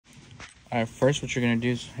Alright, first what you're going to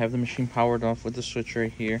do is have the machine powered off with the switch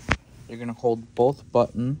right here. You're going to hold both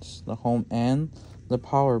buttons, the home and the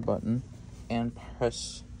power button, and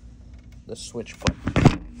press the switch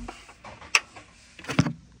button.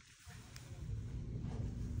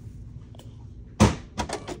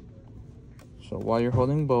 So while you're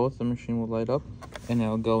holding both, the machine will light up and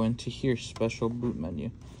it'll go into here, special boot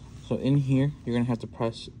menu. So in here, you're going to have to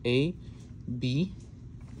press A, B,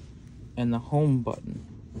 and the home button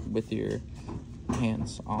with your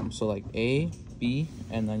hands. So like A, B,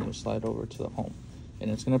 and then you'll slide over to the home. And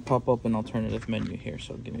it's going to pop up an alternative menu here,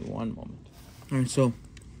 so give me one moment. Alright, so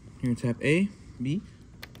you're going to tap A, B,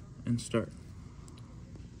 and start.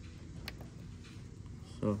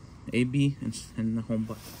 So A, B, and the home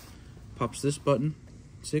button. Pops this button,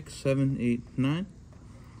 6, 7, 8, 9.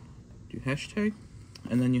 Do hashtag,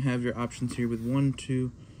 and then you have your options here with 1,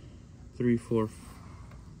 2, 3, 4,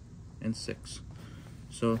 and 6.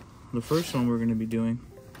 So the first one we're going to be doing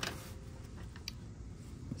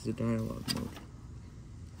is the dialogue mode.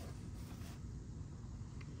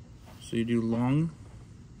 So you do long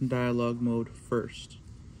dialogue mode first.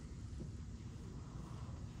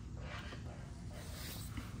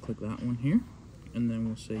 Click that one here, and then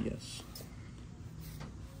we'll say yes.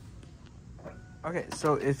 Okay,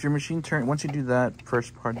 so if your machine once you do that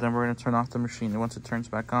first part, then we're going to turn off the machine. And once it turns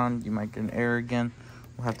back on, you might get an error again.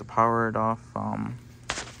 We'll have to power it off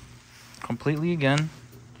completely again.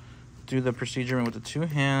 Do the procedure with the two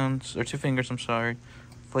fingers, I'm sorry.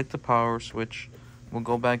 Flick the power switch. We'll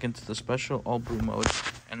go back into the special all boot mode,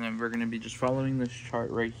 and then we're going to be just following this chart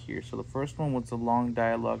right here. So the first one was the long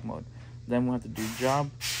dialogue mode. Then we'll have to do job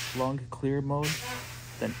long clear mode,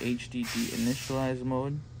 then HDD initialize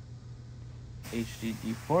mode,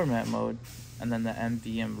 HDD format mode, and then the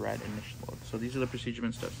NVM RAD initial mode. So these are the procedure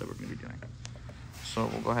steps that we're going to be doing. So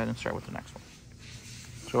we'll go ahead and start with the next one.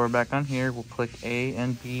 So we're back on here. We'll click A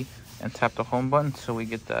and B and tap the home button so we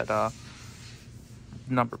get that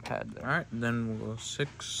number pad there. Alright, then we'll go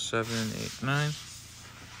 6, 7, 8, 9.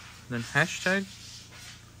 Then hashtag.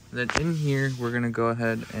 Then in here, we're going to go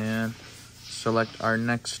ahead and select our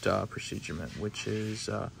next procedure, which is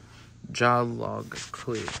job log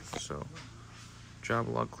clear. So job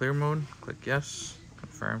log clear mode, click yes,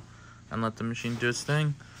 confirm, and let the machine do its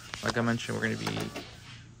thing. Like I mentioned, we're going to be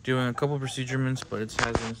doing a couple procedurements, but it's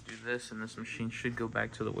having us do this, and this machine should go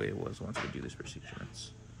back to the way it was once we do these procedurements.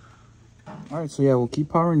 Alright, so yeah, we'll keep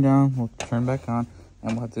powering down, we'll turn back on,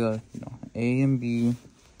 and we'll have to, A and B,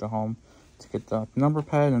 the home, to get the number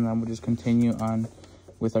pad, and then we'll just continue on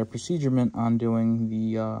with our procedurement on doing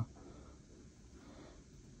the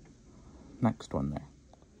next one there.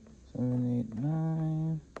 7, 8,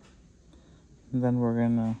 9. And then we're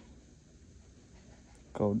gonna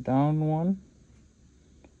go down one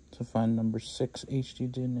to find number 6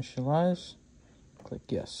 HDD initialize. Click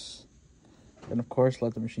yes. And of course,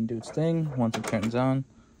 let the machine do its thing. Once it turns on,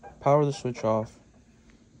 power the switch off.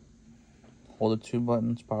 Hold the two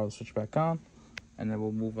buttons, power the switch back on, and then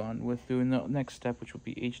we'll move on with doing the next step, which will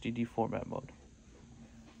be HDD format mode.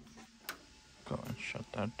 Go and shut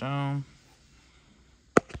that down.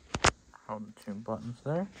 Hold the two buttons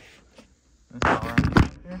there. And power on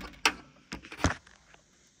here.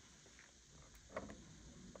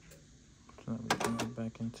 So that we can get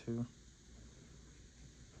back into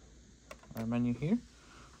our menu here.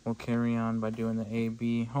 We'll carry on by doing the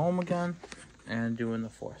AB home again and doing the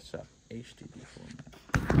fourth step, HDD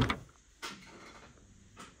format.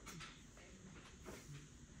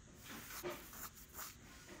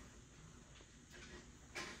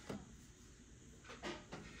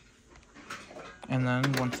 And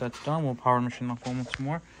then once that's done, we'll power the machine off once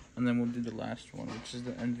more, and then we'll do the last one, which is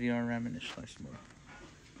the NVRAM initialize mode.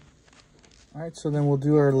 Alright, so then we'll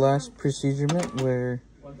do our last procedurement where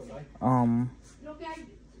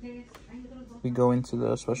we go into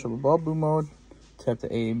the special boot mode, tap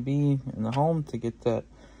the A and B in the home to get that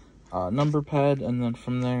number pad, and then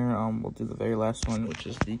from there we'll do the very last one, which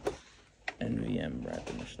is the NVM RAD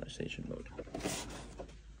initialization mode.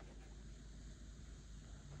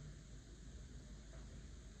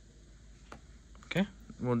 Okay,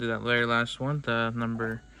 we'll do that very last one, the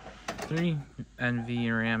number 3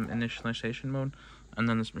 NVRAM initialization mode, and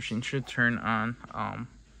then this machine should turn on.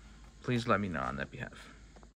 Please let me know on that behalf.